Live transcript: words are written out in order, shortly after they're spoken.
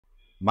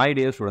My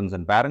dear students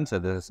and parents,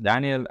 this is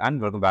Daniel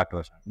and welcome back to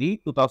our channel. NEET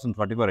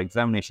 2024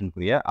 examination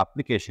குரிய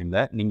அப்ளிகேஷனில்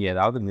நீங்கள்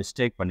ஏதாவது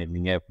mistake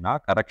பண்ணியிருந்தீங்க அப்படின்னா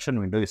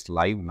correction window is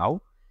live now.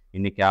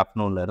 இன்னைக்கு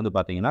ஆஃப்டர்நூனில் இருந்து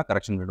பார்த்தீங்கன்னா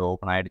கரெக்ஷன் விண்டோ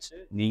ஓப்பன் ஆகிடுச்சு.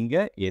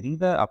 நீங்கள்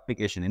எந்த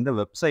அப்ளிகேஷன் எந்த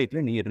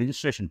வெப்சைட்டில் நீங்கள்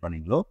ரிஜிஸ்ட்ரேஷன்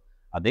பண்ணீங்களோ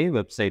அதே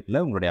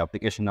வெப்சைட்டில் உங்களுடைய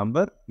application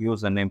number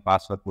user name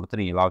password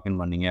கொடுத்து நீங்கள் லாக்இன்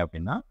பண்ணீங்க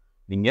அப்படின்னா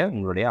நீங்கள்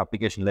உங்களுடைய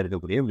அப்ளிகேஷனில்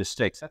இருக்கக்கூடிய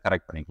மிஸ்டேக்ஸை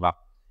கரெக்ட் பண்ணிக்கலாம்.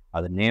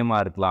 அது நேமாக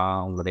இருக்கலாம்,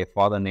 உங்களுடைய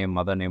ஃபாதர் நேம்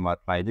மதர் நேமாக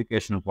இருக்கலாம்,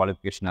 எஜுகேஷனல்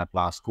குவாலிஃபிகேஷனாக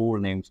இருக்கலாம்,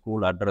 ஸ்கூல் நேம்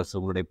ஸ்கூல் அட்ரஸ்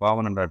உங்களுடைய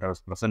பர்மனன்ட்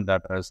அட்ரஸ் ப்ரெசென்ட்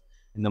அட்ரஸ்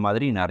இந்த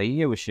மாதிரி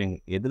நிறைய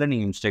விஷயங்கள் எதில்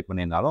நீங்கள் மிஸ்டேக்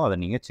பண்ணியிருந்தாலும் அதை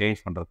நீங்கள்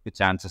சேஞ்ச் பண்ணுறதுக்கு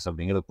சான்சஸ்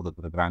அப்படிங்கிறது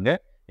கொடுத்துருக்குறாங்க.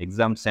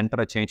 எக்ஸாம்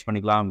சென்டரை சேஞ்ச்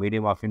பண்ணிக்கலாம்,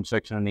 மீடியம் ஆஃப்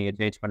இன்ஸ்ட்ரக்ஷனை நீங்கள்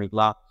சேஞ்ச்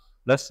பண்ணிக்கலாம்,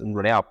 ப்ளஸ்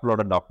உங்களுடைய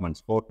அப்லோட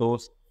documents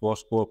photos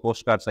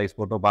post card size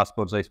photo,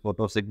 passport size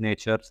photo,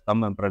 signature,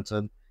 தம்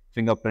இம்ப்ரெஷன்,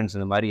 ஃபிங்கர் பிரிண்ட்ஸ்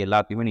இந்த மாதிரி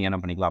எல்லாத்தையுமே நீங்கள் என்ன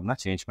பண்ணிக்கலாம்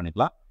அப்படின்னா சேஞ்ச்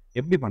பண்ணிக்கலாம்.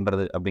 எப்படி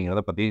பண்ணுறது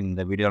அப்படிங்கிறத பற்றி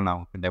இந்த வீடியோவில் நான்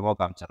உங்களுக்கு டெமோ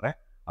காமிச்சிடுறேன்.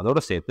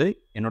 அதோடு சேர்த்து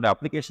என்னோட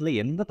அப்ளிகேஷனில்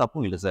எந்த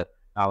தப்பும் இல்லை சார்,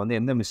 நான்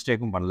எந்த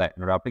மிஸ்டேக்கும் பண்ணல,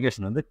 என்னோட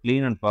அப்ளிகேஷன்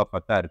க்ளீன் அண்ட்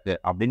பர்ஃபெக்டாக இருக்குது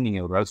அப்படின்னு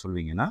நீங்கள் ஒரு வேலை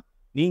சொல்வீங்கன்னா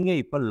நீங்கள்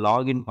இப்போ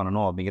லாகின்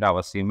பண்ணணும் அப்படிங்கிற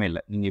அவசியமே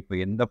இல்லை. நீங்கள் இப்போ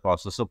எந்த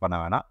ப்ராசஸும் பண்ண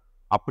வேணாம்,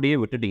 அப்படியே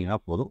விட்டுட்டிங்கன்னா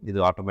போதும். இது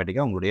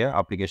ஆட்டோமேட்டிக்காக உங்களுடைய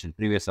அப்ளிகேஷன்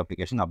ப்ரீவியஸ்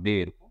அப்ளிகேஷன் அப்படியே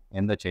இருக்கும்,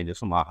 எந்த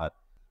சேஞ்சஸும் ஆகாது.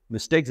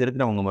 மிஸ்டேக்ஸ்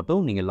இருக்கிறவங்க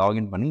மட்டும் நீங்கள்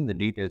லாகின் பண்ணி இந்த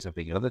டீட்டெயில்ஸ்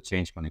அப்படிங்கிறத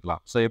சேஞ்ச்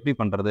பண்ணிக்கலாம். ஸோ எப்படி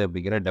பண்ணுறது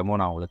அப்படிங்கிற டெமோ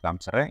நான் உங்களுக்கு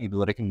காமிச்சிடுறேன். இது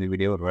வரைக்கும் இந்த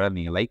வீடியோ ஒரு வேளை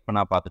நீங்கள் லைக்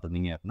பண்ணால் பார்த்துட்டு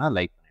இருந்தீங்க அப்படின்னா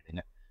லைக்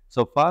பண்ணிவிடுங்க.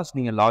 ஸோ ஃபர்ஸ்ட்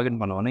நீங்கள் லாகின்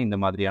பண்ணுவோன்னே இந்த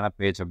மாதிரியான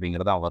பேஜ்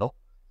அப்படிங்கிறதா வரும்.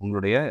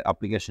 உங்களுடைய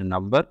அப்ளிகேஷன்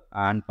நம்பர்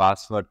அண்ட்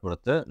பாஸ்வேர்ட்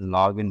கொடுத்து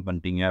லாகின்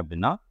பண்ணிட்டீங்க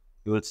அப்படின்னா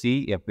you will C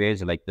A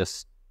page like this.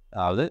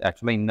 அதாவது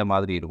ஆக்சுவலாக இந்த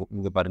மாதிரி இருக்கும்.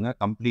 இங்கே பாருங்கள்,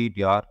 கம்ப்ளீட்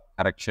யார்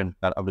கரெக்ஷன்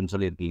அப்படின்னு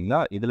சொல்லி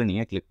இருக்கீங்களா, இதில்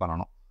நீங்கள் கிளிக்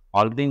பண்ணணும்.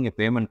 ஆல்ரெடி நீங்கள்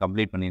பேமெண்ட்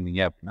கம்ப்ளீட்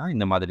பண்ணியிருந்தீங்க அப்படின்னா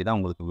இந்த மாதிரி தான்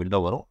உங்களுக்கு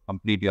விண்டோ வரும்.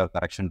 கம்ப்ளீட் யார்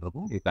கரெக்ஷன்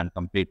இருக்கும், you can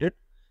complete it.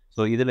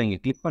 So இதில்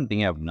நீங்கள் கிளிக்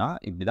பண்ணிட்டீங்க அப்படின்னா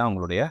இப்படி தான்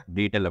உங்களுடைய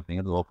டீட்டெயில்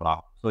அப்படிங்கிறது ஓப்பன்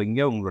ஆகும். ஸோ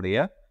இங்கே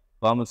உங்களுடைய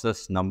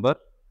பர்மிசஸ் நம்பர்,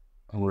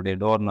 உங்களுடைய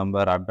டோர்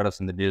நம்பர், அட்ரஸ்,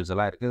 இந்த டீல்ஸ்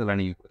எல்லாம் இருக்குது. இதில்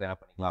நீங்கள் என்ன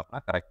பண்ணிக்கலாம்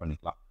அப்படின்னா கரெக்ட்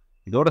பண்ணிக்கலாம்.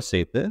 இதோட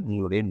சேர்த்து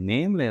உங்களுடைய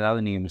நேமில் ஏதாவது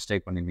நீங்கள்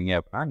மிஸ்டேக் பண்ணியிருந்தீங்க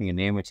அப்படின்னா நீங்கள்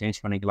நேமை சேஞ்ச்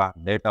பண்ணிக்கலாம்,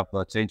 டேட் ஆஃப்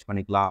பர்த் சேஞ்ச்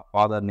பண்ணிக்கலாம்,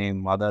 ஃபாதர் நேம்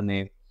மதர்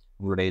நேம்,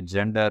 உங்களுடைய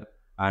gender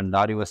and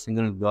R your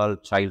single girl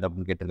child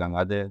அப்படின்னு கேட்டிருக்காங்க,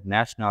 அது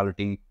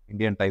நேஷ்னாலிட்டி,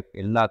 இந்தியன் டைப்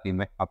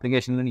எல்லாத்தையுமே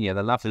அப்ளிகேஷனில் நீங்கள்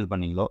எதெல்லாம் ஃபில்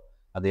பண்ணீங்களோ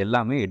அது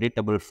எல்லாமே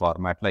எடிட்டபிள்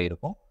ஃபார்மேட்டில்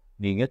இருக்கும்.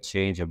 நீங்கள்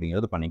சேஞ்ச்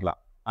அப்படிங்கிறது பண்ணிக்கலாம்.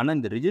 ஆனால்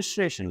இந்த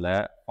ரிஜிஸ்ட்ரேஷனில்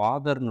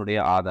ஃபாதர்னுடைய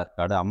ஆதார்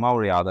கார்டு,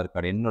 அம்மாவுடைய ஆதார்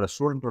கார்டு, என்னோட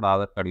ஸ்டூடெண்ட்டோட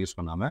ஆதார் கார்டு யூஸ்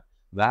பண்ணாமல்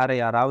வேறு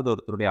யாராவது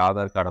ஒருத்தருடைய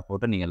ஆதார் கார்டை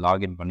போட்டு நீங்கள்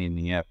லாகின்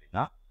பண்ணியிருந்தீங்க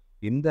அப்படின்னா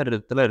இந்த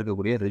இடத்துல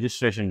இருக்கக்கூடிய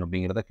ரிஜிஸ்ட்ரேஷன்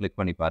அப்படிங்கிறத கிளிக்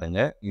பண்ணி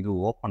பாருங்கள். இது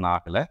ஓப்பன்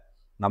ஆகலை.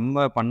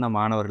 நம்ம பண்ண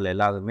மாணவர்கள்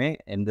எல்லாருமே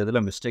எந்த இதில்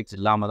மிஸ்டேக்ஸ்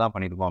இல்லாமல் தான்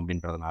பண்ணியிருக்கோம்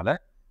அப்படின்றதுனால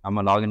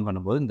நம்ம லாகின்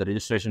பண்ணும்போது இந்த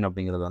ரிஜிஸ்ட்ரேஷன்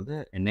அப்படிங்கிறது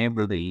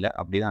எனேபிள்டு இல்லை,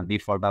 அப்படி தான்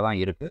டிஃபால்ட்டாக தான்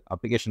இருக்குது.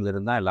 அப்ளிகேஷனில்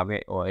இருந்தால் எல்லாமே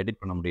எடிட்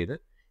பண்ண முடியுது.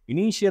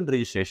 இனிஷியல்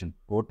ரிஜிஸ்ட்ரேஷன்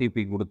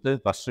ஓடிபி கொடுத்து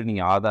ஃபஸ்ட்டு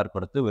நீங்கள் ஆதார்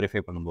கொடுத்து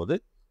வெரிஃபை பண்ணும்போது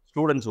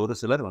ஸ்டூடெண்ட்ஸ் ஒரு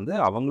சிலர்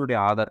அவங்களுடைய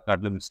ஆதார்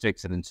கார்டில்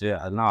மிஸ்டேக்ஸ் இருந்துச்சு,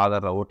 அதெல்லாம்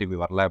ஆதாரில் ஓடிபி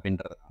வரல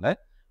அப்படின்றதுனால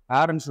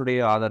பேரண்ட்ஸுடைய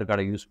ஆதார்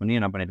கார்டை யூஸ் பண்ணி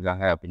என்ன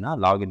பண்ணியிருக்காங்க அப்படின்னா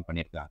லாகின்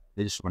பண்ணியிருக்காங்க,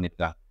 ரெஜிஸ்டர்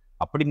பண்ணியிருக்காங்க.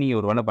 அப்படி நீங்கள்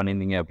ஒரு வேலை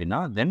பண்ணியிருந்தீங்க அப்படின்னா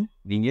தென்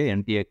நீங்கள்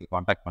என்டிஏக்கு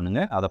காண்டாக்ட்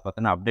பண்ணுங்கள். அதை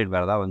பற்றின அப்டேட்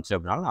வேறு ஏதாவது வந்துச்சு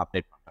அப்படின்னாலும் நான்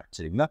அப்டேட் பண்ணுறேன்,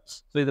 சரிங்களா?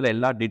 ஸோ இதில்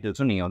எல்லா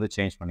டீட்டெயில்ஸும் நீங்கள்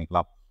சேஞ்ச்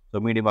பண்ணிக்கலாம்.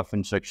 So medium of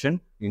instruction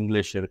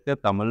English இருக்குது,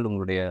 தமிழ்,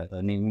 உங்களுடைய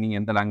நீங்கள்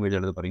எந்த லாங்குவேஜ்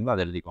எழுத போகிறீங்களோ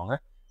அதை எழுதிக்கோங்க.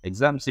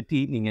 எக்ஸாம் சிட்டி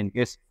நீங்கள்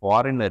இன்கேஸ்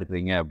ஃபாரினில்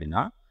இருக்கிறீங்க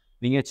அப்படின்னா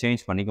நீங்கள்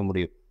சேஞ்ச் பண்ணிக்க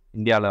முடியும்.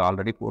 இந்தியாவில்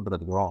ஆல்ரெடி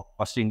போட்டுறதுக்குறோம்,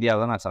 ஃபஸ்ட்டு இந்தியாவை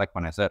தான் நான் செலக்ட்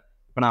பண்ணேன் சார்,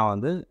 இப்போ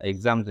நான்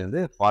எக்ஸாம்ஸ்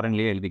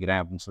ஃபாரின்லேயே எழுதிக்கிறேன்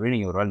அப்படின்னு சொல்லி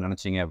நீங்கள் ஒரு வேலை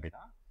நினச்சிங்க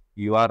அப்படின்னா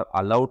you are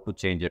allowed to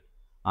change it.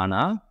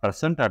 ஆனால்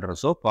ப்ரெசென்ட்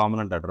அட்ரஸோ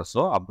பர்மனன்ட்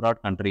அட்ரஸோ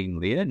அப்ராட்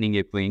கண்ட்ரியினுடைய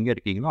நீங்கள் இப்போ எங்கே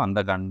இருக்கீங்களோ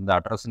அந்த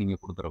அட்ரஸ்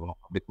நீங்கள் கொடுத்துருக்கணும்.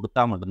 அப்படி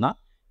கொடுத்தா மட்டும்தான்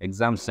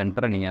எக்ஸாம்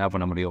சென்டரை நீங்கள் என்ன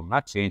பண்ண முடியும்னா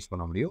சேஞ்ச்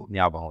பண்ண முடியும்,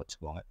 ஞாபகம்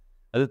வச்சுக்கோங்க.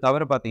 அது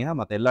தவிர பார்த்தீங்கன்னா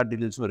மற்ற எல்லா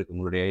டீட்டெயில்ஸும் இருக்குது.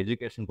 உங்களுடைய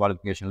எஜுகேஷன்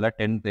குவாலிஃபிகேஷனில்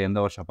 10th எந்த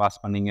வருஷம் பாஸ்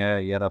பண்ணீங்க,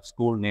 year of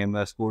school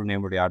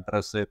நேமுடைய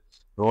address,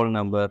 roll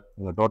number,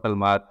 உங்கள் டோட்டல்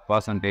மார்க்,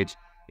 பர்சன்டேஜ்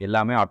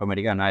எல்லாமே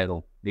ஆட்டோமேட்டிக்காக என்ன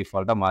ஆயிரும்,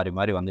 டிஃபால்ட்டாக மாறி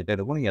மாறி வந்துகிட்டே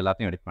இருக்கும். நீங்கள்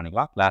எல்லாத்தையும் எடிட்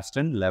பண்ணிக்கலாம். கிளாஸ்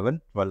 10, 11,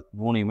 12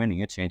 மூணையுமே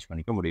நீங்கள் சேஞ்ச்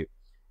பண்ணிக்க முடியும்.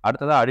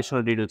 அடுத்ததாக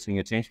அடிஷ்னல் டீட்டெயில்ஸ்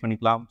நீங்கள் சேஞ்ச்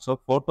பண்ணிக்கலாம். ஸோ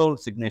ஃபோட்டோ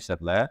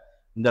சிக்னேச்சரில்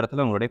இந்த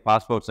இடத்துல உங்களுடைய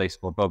பாஸ்போர்ட் சைஸ்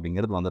ஃபோட்டோ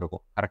அப்படிங்கிறது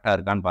வந்திருக்கும், கரெக்டாக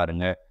இருக்கான்னு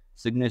பாருங்கள்.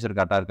 சிக்னேச்சர்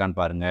கரெக்டாக இருக்கான்னு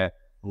பாருங்கள்.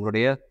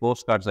 உங்களுடைய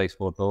போஸ்ட் கார்டு சைஸ்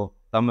ஃபோட்டோ,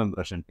 தம்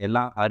இம்ப்ரெஷன்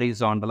எல்லாம்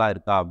ஹரிசாண்டலாக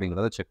இருக்கா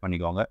அப்படிங்கிறத செக்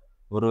பண்ணிக்கோங்க.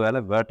 ஒருவேளை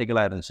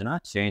வெர்டிகலாக இருந்துச்சுன்னா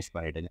சேஞ்ச்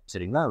பண்ணிவிடுங்க,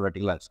 சரிங்களா?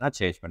 வெர்டிகலாக இருந்துச்சுன்னா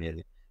சேஞ்ச்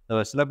பண்ணிடுங்க.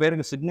 சில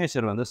பேருக்கு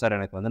சிக்னேச்சர் சார்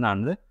எனக்கு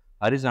நான்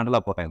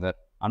ஹரிசாண்டலாக போட்டேன் சார்,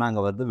 ஆனால்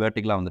அங்கே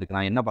வெர்டிகலாக வந்திருக்கு,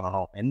 நான் என்ன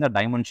பண்ணணும், எந்த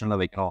டைமென்ஷனில்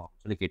வைக்கணும்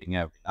சொல்லி கேட்டிங்க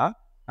அப்படின்னா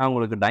நான்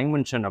உங்களுக்கு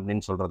டைமென்ஷன்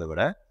அப்படின்னு சொல்கிறத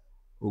விட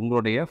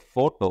உங்களுடைய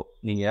ஃபோட்டோ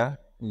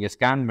நீங்கள்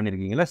ஸ்கேன்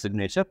பண்ணியிருக்கீங்களா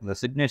சிக்னேச்சர், இந்த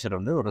சிக்னேச்சர்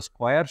ஒரு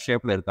ஸ்கொயர்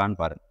ஷேப்பில் இருக்கான்னு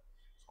பாருங்கள்.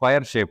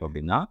 ஸ்கொயர் ஷேப்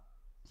அப்படின்னா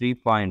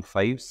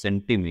 3.5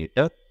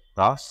 சென்டிமீட்டர்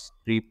கிராஸ்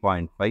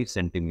 3.5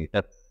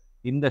 சென்டிமீட்டர்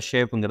இந்த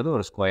ஷேப்புங்கிறது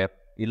ஒரு ஸ்கொயர்.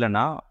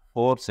 இல்லைனா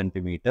 4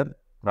 சென்டிமீட்டர்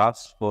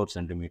கிராஸ் 4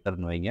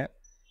 சென்டிமீட்டர்னு வைங்க.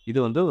 இது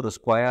ஒரு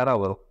ஸ்கொயராக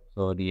வரும்.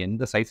 ஸோ நீ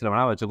எந்த சைஸில்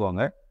வேணால்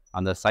வச்சுக்கோங்க.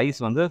 அந்த சைஸ்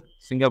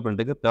ஃபிங்கர்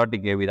பிரிண்ட்டுக்கு 30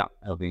 KB தான்,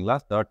 ஓகேங்களா?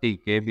 30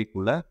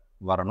 KBக்குள்ளே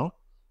வரணும்.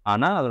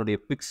 ஆனால் அதனுடைய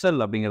பிக்சல்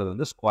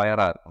அப்படிங்கிறது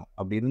ஸ்கொயராக இருக்கும்.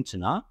 அப்படி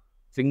இருந்துச்சுன்னா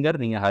ஃபிங்கர்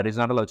நீங்கள்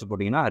ஹரிசாண்டலாக வச்சு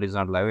போட்டிங்கன்னா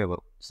ஹரிசாண்டலாகவே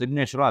வரும்.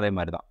 சிக்னேச்சரும் அதே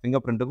மாதிரி தான்.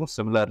 ஃபிங்கர் பிரிண்ட்டுக்கும்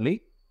சிமிலர்லி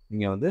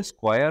நீங்கள் வந்து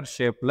ஸ்கொயர்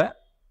ஷேப்பில்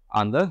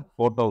அந்த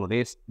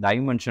ஃபோட்டோவுடைய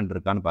டைமென்ஷன்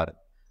இருக்கான்னு பாருங்க.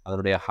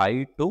 அதனுடைய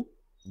ஹைட்டு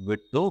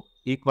விட்டும்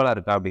ஈக்குவலாக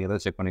இருக்கா அப்படிங்கிறத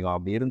செக் பண்ணிக்கோ.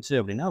 அப்படி இருந்துச்சு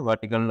அப்படின்னா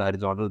வெர்டிக்கல்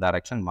ஹரிசாண்டல்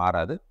டைரக்ஷன்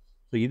மாறாது.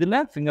 ஸோ இதில்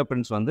ஃபிங்கர்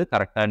பிரிண்ட்ஸ் வந்து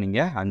கரெக்டாக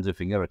நீங்கள் 5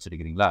 ஃபிங்கர்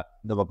வச்சுருக்கிறீங்களா,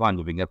 இந்த பக்கம்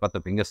 5 ஃபிங்கர்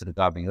 10 ஃபிங்கர்ஸ்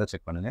இருக்கா அப்படிங்கிறத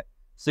செக் பண்ணுங்கள்.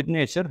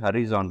 சிக்னேச்சர்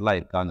ஹரிசாண்டலாக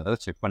இருக்காங்கிறத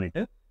செக்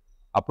பண்ணிவிட்டு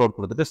அப்லோட்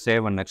கொடுத்துட்டு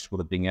சேவ் அண்ட் நெக்ஸ்ட்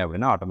கொடுத்தீங்க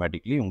அப்படின்னா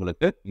ஆட்டோமேட்டிக்லி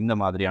உங்களுக்கு இந்த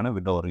மாதிரியான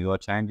விண்டோ வரும்.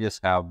 Your changes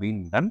have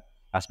been done,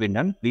 has been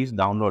done, please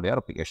download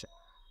your application.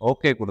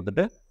 Okay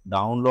கொடுத்துட்டு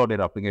டவுன்லோட்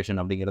யுவர் அப்ளிகேஷன்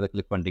அப்படிங்கிறத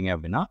கிளிக் பண்ணிட்டீங்க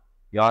அப்படின்னா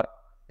யார்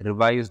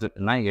ரிவைஸ்டு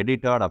இல்லைனா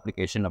எடிட்டட்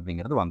அப்ளிகேஷன்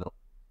அப்படிங்கிறது வந்துடும்.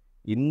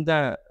 இந்த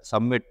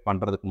சப்மிட்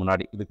பண்ணுறதுக்கு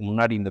முன்னாடி, இதுக்கு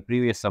முன்னாடி இந்த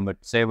previous submit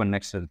save and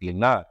next இருக்கு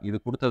இல்லைங்களா, இது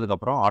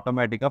கொடுத்ததுக்கப்புறம்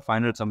ஆட்டோமேட்டிக்காக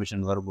ஃபைனல்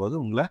சப்மிஷன் வரும்போது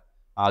உங்களை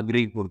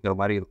அக்ரி கொடுக்குற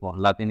மாதிரி இருக்கும்.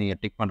 எல்லாத்தையும் நீங்கள்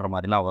டிக் பண்ணுற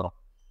மாதிரிலாம் வரும்.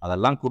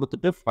 அதெல்லாம்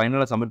கொடுத்துட்டு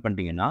ஃபைனலாக சப்மிட்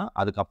பண்ணிட்டீங்கன்னா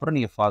அதுக்கப்புறம்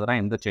நீங்கள்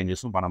ஃபாதராக எந்த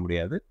சேஞ்சஸும் பண்ண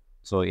முடியாது.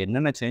 ஸோ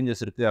என்னென்ன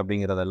சேஞ்சஸ் இருக்குது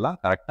அப்படிங்கிறதெல்லாம்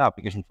கரெக்டாக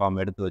அப்ளிகேஷன் ஃபார்ம்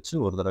எடுத்து வச்சு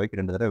ஒரு தடவைக்கு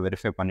 2 தடவை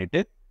வெரிஃபை பண்ணிவிட்டு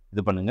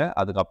இது பண்ணுங்கள்.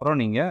 அதுக்கப்புறம்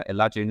நீங்கள்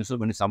எல்லா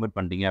சேஞ்சஸும் பண்ணி சப்மிட்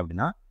பண்ணிட்டீங்க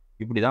அப்படின்னா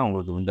இப்படி தான்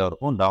உங்களுக்கு விண்டோ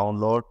இருக்கும்.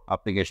 டவுன்லோட்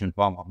அப்ளிகேஷன்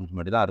ஃபார்ம் அப்படின்னு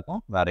மட்டும் தான்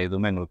இருக்கும், வேறு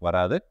எதுவுமே உங்களுக்கு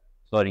வராது.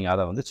 ஸோ நீங்கள்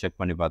அதை வந்து செக்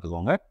பண்ணி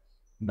பார்த்துக்கோங்க,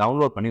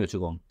 டவுன்லோட் பண்ணி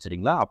வச்சுக்கோங்க.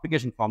 சரிங்களா?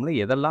 அப்ளிகேஷன் ஃபார்மில்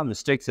எதெல்லாம்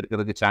மிஸ்டேக்ஸ்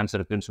இருக்கிறதுக்கு சான்ஸ்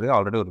இருக்குதுன்னு சொல்லி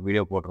ஆல்ரெடி ஒரு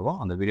வீடியோ போட்டிருக்கோம்.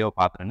 அந்த வீடியோவை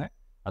பார்த்துருங்க.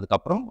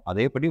 அதுக்கப்புறம்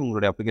அதேபடி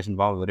உங்களுடைய அப்ளிகேஷன்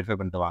ஃபார்ம் வெரிஃபை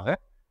பண்ணிட்டு வாங்க.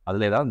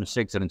 அதில் ஏதாவது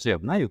மிஸ்டேக்ஸ் இருந்துச்சு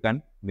அப்படின்னா you can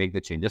make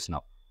the changes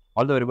now.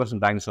 All the very best,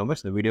 thanks so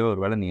much. இந்த வீடியோ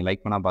ஒரு வேளை நீங்கள்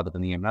லைக் பண்ணால் பார்த்துட்டு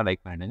இருந்தீங்க அப்படின்னா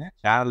லைக் பண்ணிடுங்க.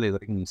 சேனல் இது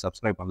வரைக்கும் நீங்கள்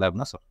சப்ஸ்கிரைப் பண்ணல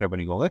அப்படின்னா சப்ஸ்கிரைப்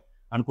பண்ணிக்கோங்க.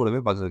 அண்ட் கூடவே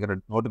பக்கத்தில் இருக்கிற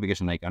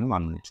நோட்டிஃபிகேஷன் ஐக்கானும்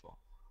ஆன் பண்ணி வச்சுக்கோங்க.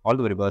 All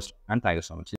the very best and thanks so much.